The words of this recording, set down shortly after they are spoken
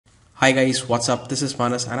Hi guys, what's up? This is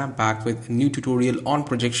Manas and I'm back with a new tutorial on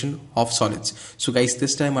projection of solids. So guys,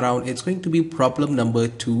 this time around it's going to be problem number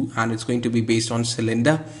 2 and it's going to be based on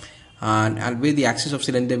cylinder and where the axis of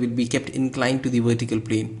cylinder will be kept inclined to the vertical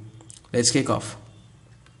plane. Let's kick off.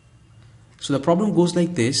 So the problem goes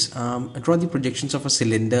like this. Draw the projections of a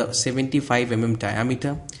cylinder 75 mm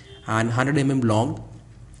diameter and 100 mm long,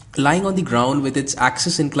 lying on the ground with its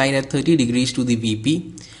axis inclined at 30 degrees to the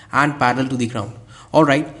VP and parallel to the ground.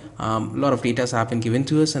 Alright, a lot of data have been given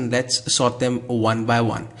to us and let's sort them one by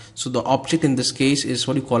one. So the object in this case is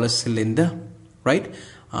what you call a cylinder, right?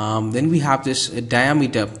 Then we have this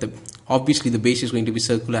diameter. Obviously the base is going to be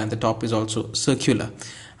circular and the top is also circular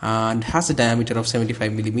and has a diameter of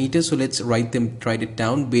 75 millimeters. So let's write it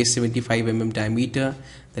down. Base 75 mm diameter,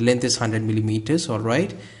 the length is 100 millimeters.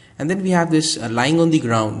 Alright, and then we have this lying on the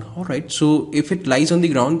ground. Alright, so if it lies on the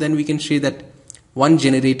ground, then we can say that one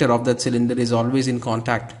generator of that cylinder is always in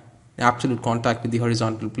contact, absolute contact with the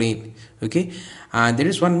horizontal plane. Okay, and there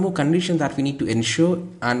is one more condition that we need to ensure,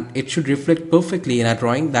 and it should reflect perfectly in our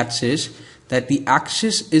drawing. That says that the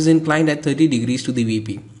axis is inclined at 30 degrees to the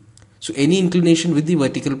VP. So any inclination with the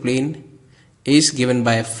vertical plane is given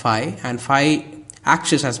by phi, and phi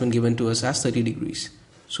axis has been given to us as 30 degrees.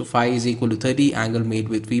 So phi is equal to 30, angle made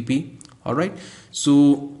with VP. Alright,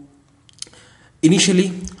 so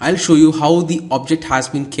initially I'll show you how the object has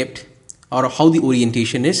been kept or how the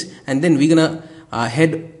orientation is, and then we're gonna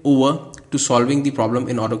head over to solving the problem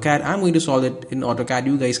in AutoCAD. I'm going to solve it in AutoCAD.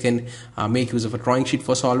 You guys can make use of a drawing sheet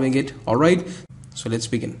for solving it. Alright, so let's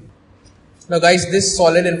begin. Now guys, this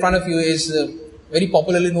solid in front of you is very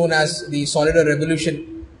popularly known as the solid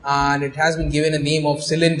revolution, and it has been given a name of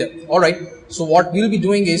cylinder. Alright, so what we'll be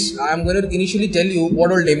doing is I'm going to initially tell you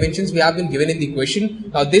what all dimensions we have been given in the question.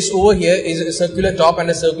 Now this over here is a circular top and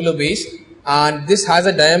a circular base, and this has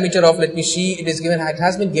a diameter of, let me see, it has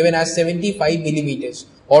been given as 75 millimeters.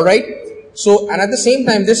 Alright, so and at the same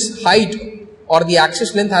time this height or the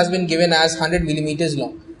axis length has been given as 100 millimeters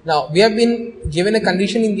long. Now we have been given a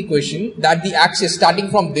condition in the question that the axis starting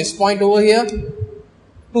from this point over here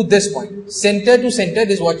to this point, center to center,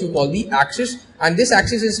 is what you call the axis, and this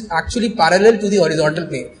axis is actually parallel to the horizontal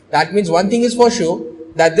plane. That means one thing is for sure,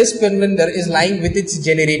 that this cylinder is lying with its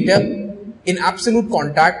generator in absolute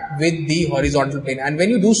contact with the horizontal plane. And when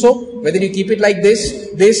you do so, whether you keep it like this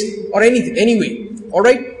or anything, anyway,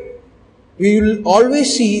 alright, we will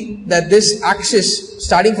always see that this axis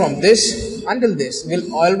starting from this until this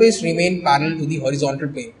will always remain parallel to the horizontal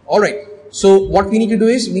plane. Alright, so what we need to do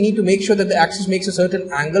is we need to make sure that the axis makes a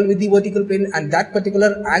certain angle with the vertical plane, and that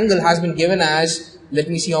particular angle has been given as, let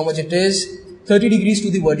me see how much it is, 30 degrees to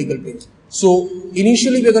the vertical plane. So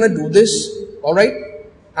initially we're going to do this, alright,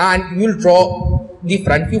 and we will draw the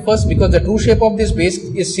front view first, because the true shape of this base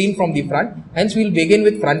is seen from the front. Hence we will begin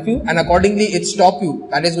with front view, and accordingly its top view,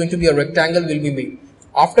 that is going to be a rectangle, will be made.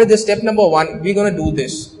 After this, step number 1, we're going to do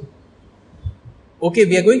this. Okay,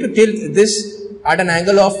 we are going to tilt this at an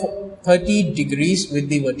angle of 30 degrees with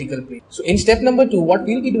the vertical plane. So in step number 2, what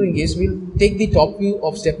we'll be doing is we'll take the top view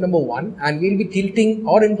of step number 1 and we'll be tilting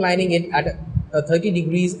or inclining it at a 30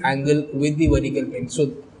 degrees angle with the vertical plane.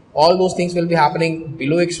 So all those things will be happening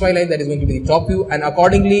below XY line, that is going to be the top view, and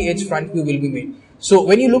accordingly its front view will be made. So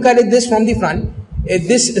when you look at it this from the front,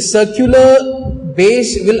 this circular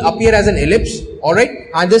base will appear as an ellipse, alright,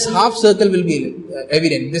 and this half circle will be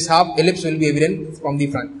evident, this half ellipse will be evident from the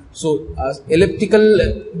front. So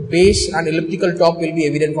elliptical base and elliptical top will be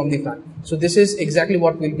evident from the front. So this is exactly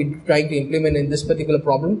what we'll be trying to implement in this particular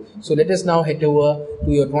problem. So let us now head over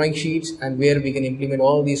to your drawing sheets and where we can implement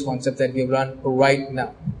all these concepts that we have run right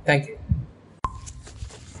now. Thank you.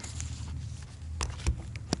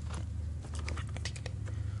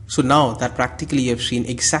 So now that practically you have seen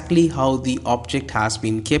exactly how the object has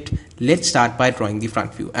been kept, let's start by drawing the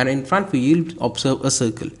front view. And in front view you'll observe a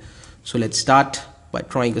circle. So let's start by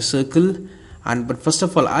drawing a circle, but first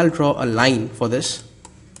of all I'll draw a line for this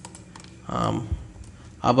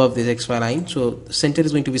above this XY line. So the center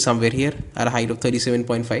is going to be somewhere here at a height of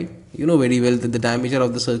 37.5. You know very well that the diameter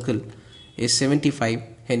of the circle is 75,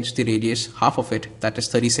 hence the radius, half of it, that is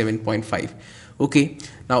 37.5. Okay,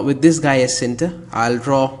 now with this guy as center, I'll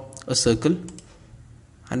draw a circle,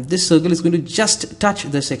 and this circle is going to just touch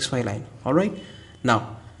this XY line. Alright,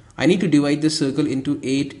 now I need to divide this circle into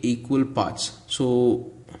 8 equal parts.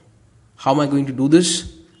 So how am I going to do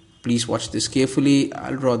this? Please watch this carefully.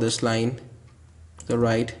 I'll draw this line to the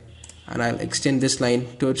right and I'll extend this line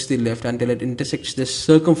towards the left until it intersects this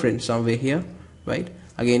circumference somewhere here, right?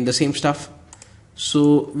 Again the same stuff.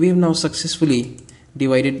 So we have now successfully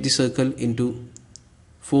divided the circle into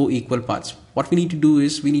 4 equal parts. What we need to do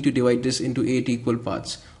is we need to divide this into 8 equal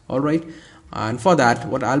parts. All right, and for that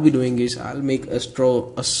what I'll be doing is I'll make a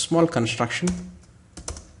small construction.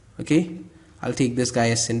 Okay, I'll take this guy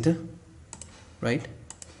as center, right?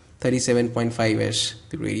 37.5 as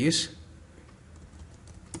the radius.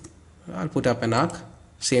 I'll put up an arc,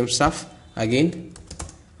 same stuff again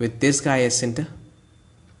with this guy as center.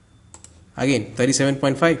 Again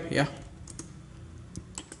 37.5, yeah.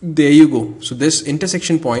 There you go. So this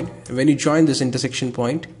intersection point, when you join this intersection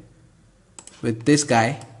point with this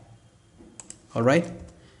guy, all right,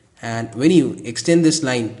 and when you extend this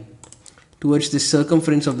line towards the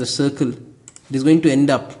circumference of the circle, it is going to end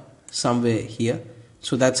up somewhere here.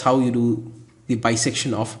 So that's how you do the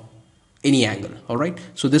bisection of any angle. All right,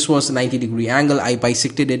 so this was a 90-degree angle. I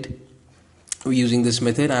bisected it using this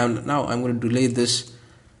method, and now I'm going to delay this.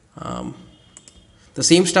 The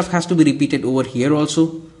same stuff has to be repeated over here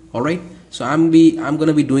also. All right, so I'm going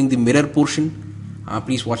to be doing the mirror portion.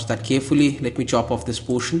 Please watch that carefully. Let me chop off this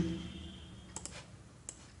portion.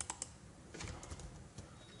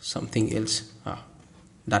 Something else.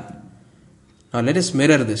 Done. Now let us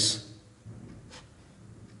mirror this.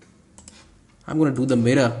 I'm going to do the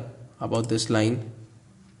mirror about this line.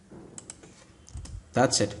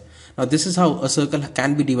 That's it. Now this is how a circle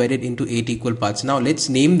can be divided into 8 equal parts. Now let's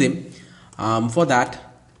name them. For that,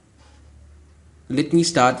 let me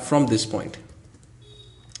start from this point.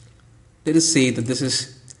 Let us say that this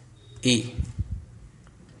is A.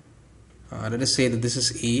 Let us say that this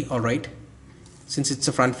is A. All right. Since it's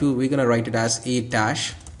a front view, we're going to write it as A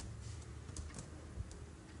dash.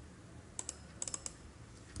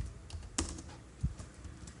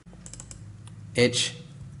 H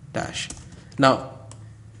dash. Now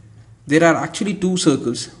there are actually two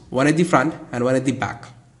circles, one at the front and one at the back.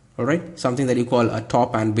 All right, something that you call a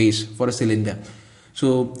top and base for a cylinder.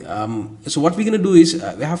 So so what we're going to do is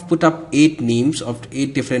we have put up 8 names of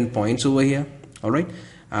 8 different points over here. All right,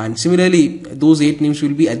 and similarly those 8 names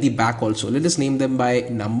will be at the back also. Let us name them by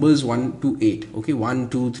numbers 1 to 8. Okay, 1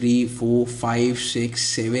 2 3 4 5 6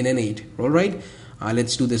 7 and 8. All right,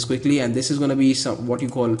 let's do this quickly, and this is going to be what you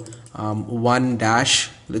call 1 dash.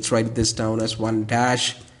 Let's write this down as 1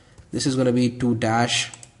 dash. This is going to be 2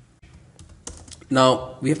 dash.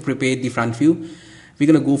 Now we have prepared the front view. We're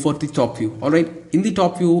going to go for the top view. All right, in the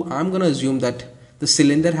top view I'm going to assume that the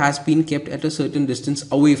cylinder has been kept at a certain distance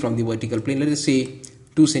away from the vertical plane. Let us say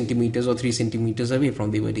 2 centimeters or 3 centimeters away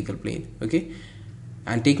from the vertical plane. Okay,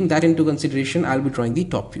 and taking that into consideration, I'll be drawing the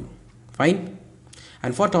top view. Fine.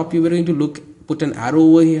 And for top view, we're going to put an arrow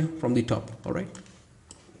over here from the top. All right,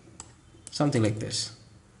 something like this.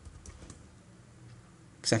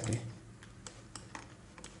 Exactly.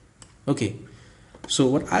 Okay, so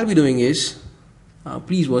what I'll be doing is,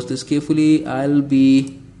 please watch this carefully. I'll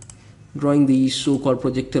be drawing these so-called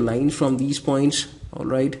projector lines from these points. All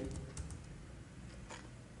right,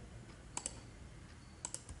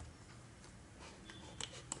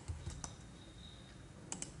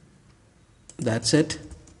 that's it.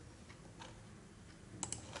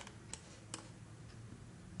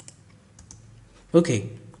 Okay,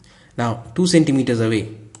 now 2 centimeters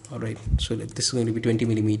away. All right, so this is going to be 20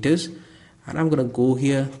 millimeters, and I'm going to go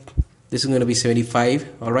here. This is going to be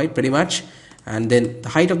 75. All right, pretty much. And then the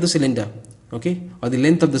height of the cylinder, okay, or the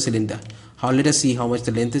length of the cylinder. Let us see how much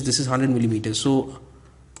the length is. This is 100 millimeters. So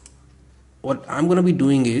what I'm going to be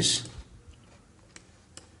doing is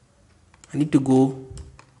I need to go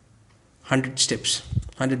 100 steps,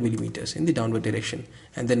 100 millimeters in the downward direction,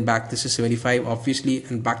 and then back. This is 75 obviously,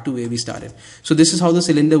 and back to where we started. So this is how the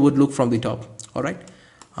cylinder would look from the top. All right,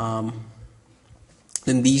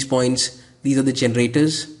 then these points, these are the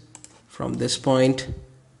generators. From this point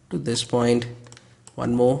to this point,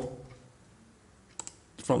 one more.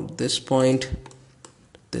 From this point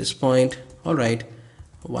to this point. All right,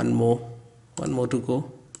 one more to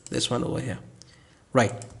go. This one over here.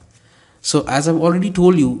 Right, so as I've already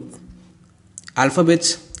told you,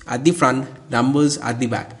 alphabets at the front, numbers at the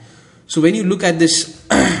back. So when you look at this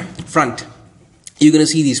front, you're going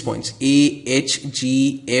to see these points: A, H,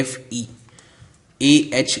 G, F, E.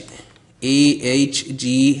 A, H,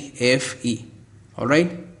 G, F, E. All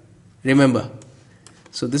right, remember.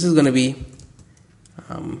 So this is going to be,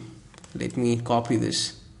 let me copy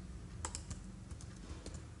this.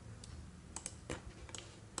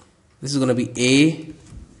 This is going to be A,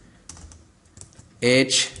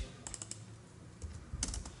 H,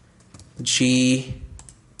 G,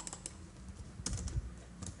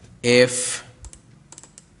 F,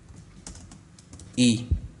 E.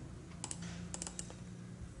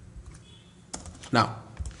 Now,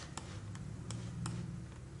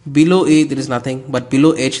 below A there is nothing, but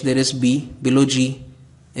below H there is B, below G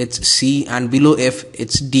it's C, and below F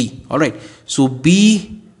it's D. All right, so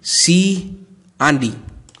B C and D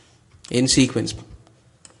in sequence.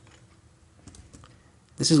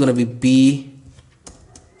 This is going to be B,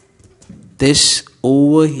 this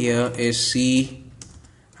over here is C,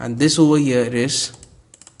 and this over here is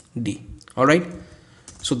D. Alright,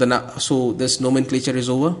 so this nomenclature is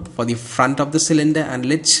over for the front of the cylinder, and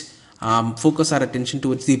let's focus our attention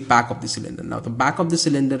towards the back of the cylinder. Now the back of the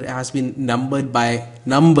cylinder has been numbered by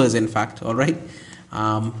numbers, in fact. Alright,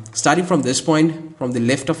 starting from this point, from the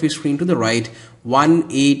left of your screen to the right, 1,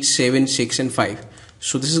 8, 7, 6 and 5.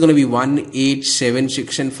 So this is going to be 1, 8, 7,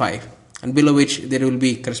 6 and 5, and below which there will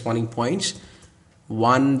be corresponding points.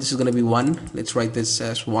 1, this is going to be 1, let's write this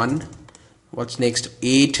as 1. What's next?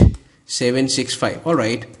 8, 7, 6, 5.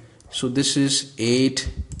 Alright, so this is 8,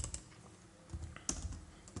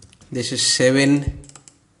 this is 7,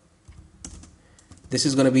 this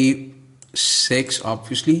is going to be 6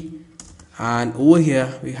 obviously, and over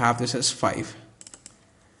here we have this as 5.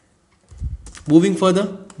 Moving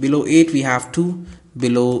further, below 8 we have 2,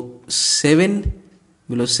 below 7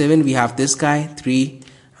 we have this guy 3,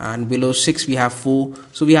 and below 6 we have 4.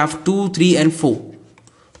 So we have 2, 3 and 4.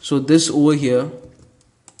 So this over here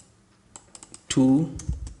 2,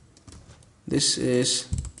 this is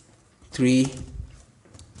 3,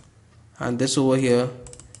 and this over here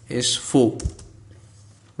is 4,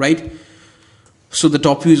 right? So the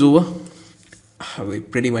top view is over.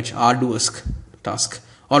 Pretty much arduous task.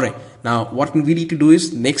 Alright, now what we need to do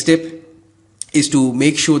is, next step is to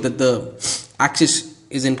make sure that the axis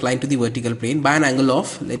is inclined to the vertical plane by an angle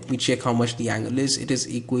of, let me check how much the angle is. It is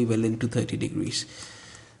equivalent to 30 degrees.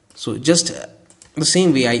 So just the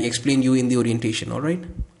same way I explained you in the orientation. Alright,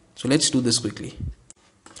 so let's do this quickly.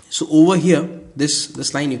 So over here,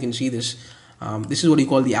 this line, you can see this, this is what you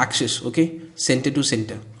call the axis, okay, center to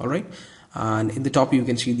center. Alright, and in the top you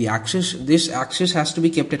can see the axis. This axis has to be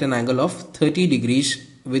kept at an angle of 30 degrees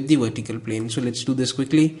with the vertical plane. So let's do this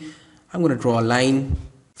quickly. I'm going to draw a line.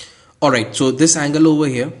 Alright, so this angle over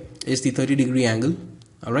here is the 30-degree angle.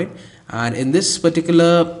 Alright, and in this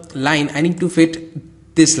particular line I need to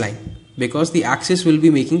fit this line, because the axis will be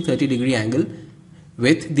making 30-degree angle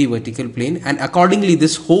with the vertical plane, and accordingly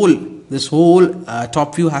this whole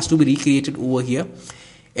top view has to be recreated over here,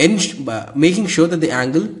 and making sure that the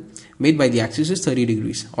angle made by the axis is 30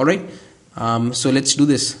 degrees. Alright, so let's do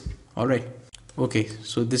this. Alright, okay,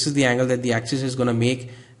 so this is the angle that the axis is going to make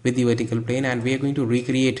with the vertical plane, and we are going to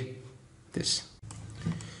recreate this.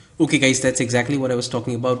 Okay guys, that's exactly what I was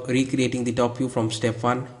talking about, recreating the top view from step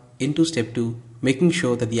 1 into step 2, making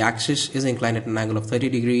sure that the axis is inclined at an angle of 30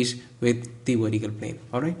 degrees with the vertical plane.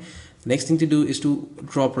 Alright, the next thing to do is to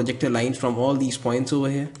draw projector lines from all these points over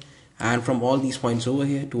here and from all these points over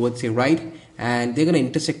here towards the right, and they're going to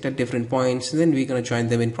intersect at different points, and then we're going to join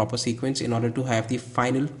them in proper sequence in order to have the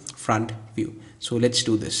final front view. So let's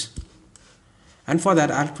do this, and for that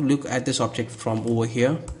I have to look at this object from over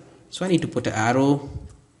here. So I need to put an arrow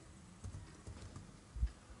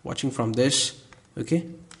watching from this. Okay,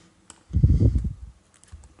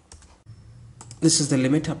 this is the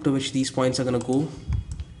limit up to which these points are going to go.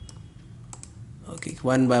 Okay,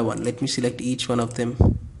 one by one, let me select each one of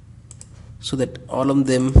them, so that all of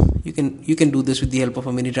them, you can do this with the help of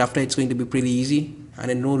a mini drafter. It's going to be pretty easy and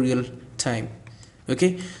in no real time.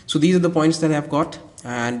 Okay, so these are the points that I've got,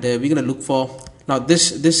 and we're going to look for, now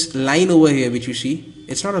this line over here which you see,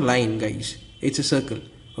 it's not a line guys, it's a circle.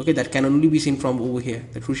 Okay, that can only be seen from over here.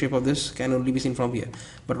 The true shape of this can only be seen from here,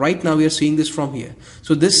 but right now we are seeing this from here.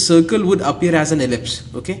 So this circle would appear as an ellipse.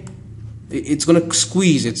 Okay, it's going to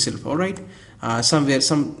squeeze itself. All right, so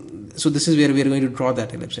this is where we are going to draw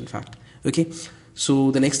that ellipse, in fact. Okay,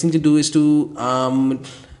 so the next thing to do is to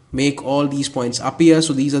make all these points appear.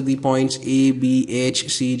 So these are the points A, B, H,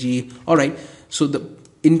 C, G. All right, so the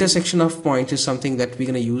intersection of points is something that we're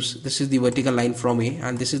going to use. This is the vertical line from A,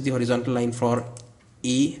 and this is the horizontal line for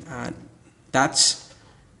A, and that's,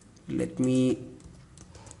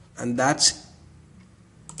 that's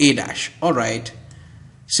A dash. All right,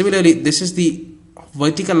 similarly this is the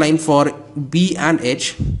vertical line for B and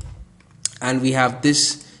H, and we have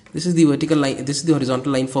this is the vertical line, this is the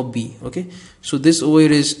horizontal line for B. Okay, so this over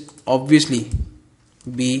here is obviously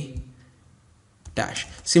B dash.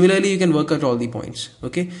 Similarly you can work out all the points.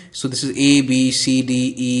 Okay, so this is A, B, C,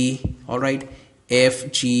 D, E. All right,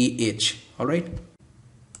 F, G, H. All right,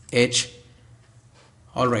 H.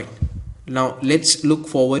 All right, now let's look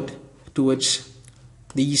forward towards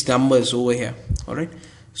these numbers over here. All right,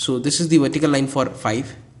 so this is the vertical line for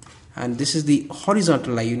 5, and this is the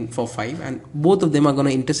horizontal line for 5, and both of them are going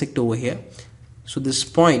to intersect over here. So this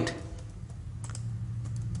point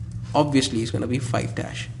obviously is going to be 5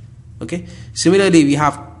 dash. Okay, similarly we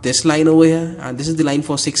have this line over here, and this is the line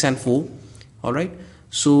for 6 and 4. All right,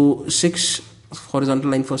 so 6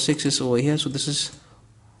 horizontal line for 6 is over here, so this is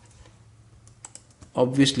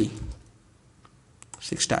obviously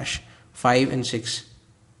 6 dash. 5 and 6,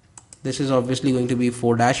 this is obviously going to be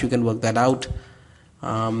 4 dash. You can work that out.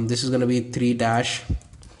 This is going to be 3 dash.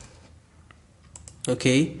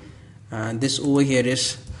 Okay, and this over here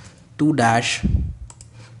is 2 dash.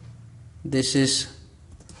 This is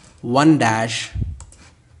 1 dash.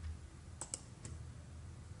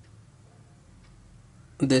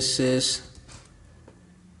 This is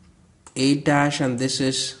 8 dash, and this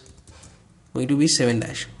is going to be 7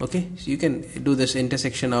 dash. Okay, so you can do this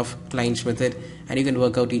intersection of lines method and you can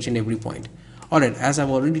work out each and every point. Alright, as I've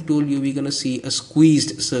already told you, we're going to see a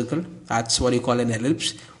squeezed circle. That's what you call an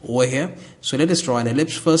ellipse over here. So let us draw an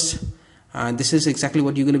ellipse first, and this is exactly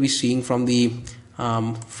what you're going to be seeing from the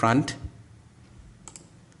front.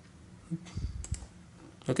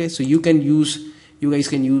 Okay, so you guys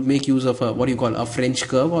can make use of what you call a French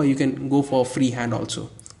curve, or you can go for freehand also.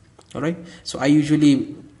 Alright, so I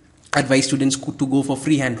usually advise students to go for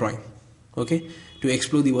freehand drawing, okay, to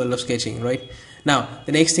explore the world of sketching. Right now,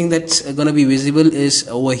 the next thing that's going to be visible is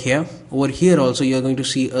over here. Over here also you are going to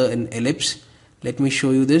see an ellipse. Let me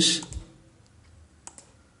show you this.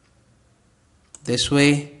 This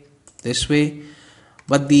way,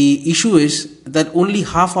 but the issue is that only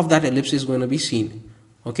half of that ellipse is going to be seen.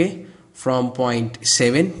 Okay, from point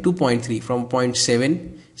 7 to point 3, from point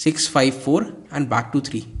 7, 6, 5, 4 and back to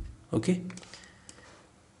 3. Okay,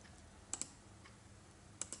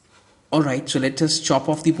 alright, so let us chop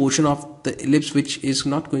off the portion of the ellipse which is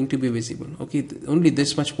not going to be visible. Okay, only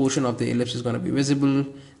this much portion of the ellipse is going to be visible.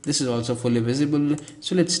 This is also fully visible,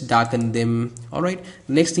 so let's darken them. Alright,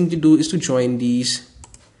 next thing to do is to join these.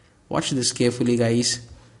 Watch this carefully, guys.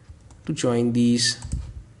 To join these,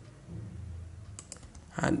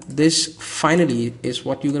 and this finally is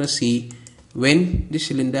what you're going to see when the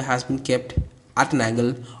cylinder has been kept at an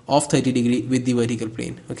angle of 30 degree with the vertical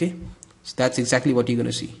plane. Okay, so that's exactly what you're going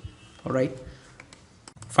to see. Alright,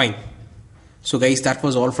 fine. So guys, that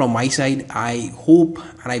was all from my side. I hope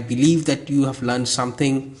and I believe that you have learned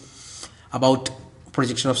something about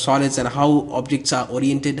projection of solids and how objects are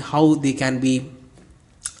oriented, how they can be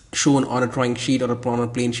shown on a drawing sheet or on a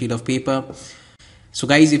plain sheet of paper. So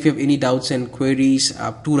guys, if you have any doubts and queries,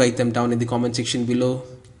 do write them down in the comment section below.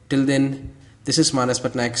 Till then, this is Manas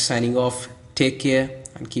Patnaik signing off. Take care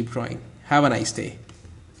and keep drawing. Have a nice day.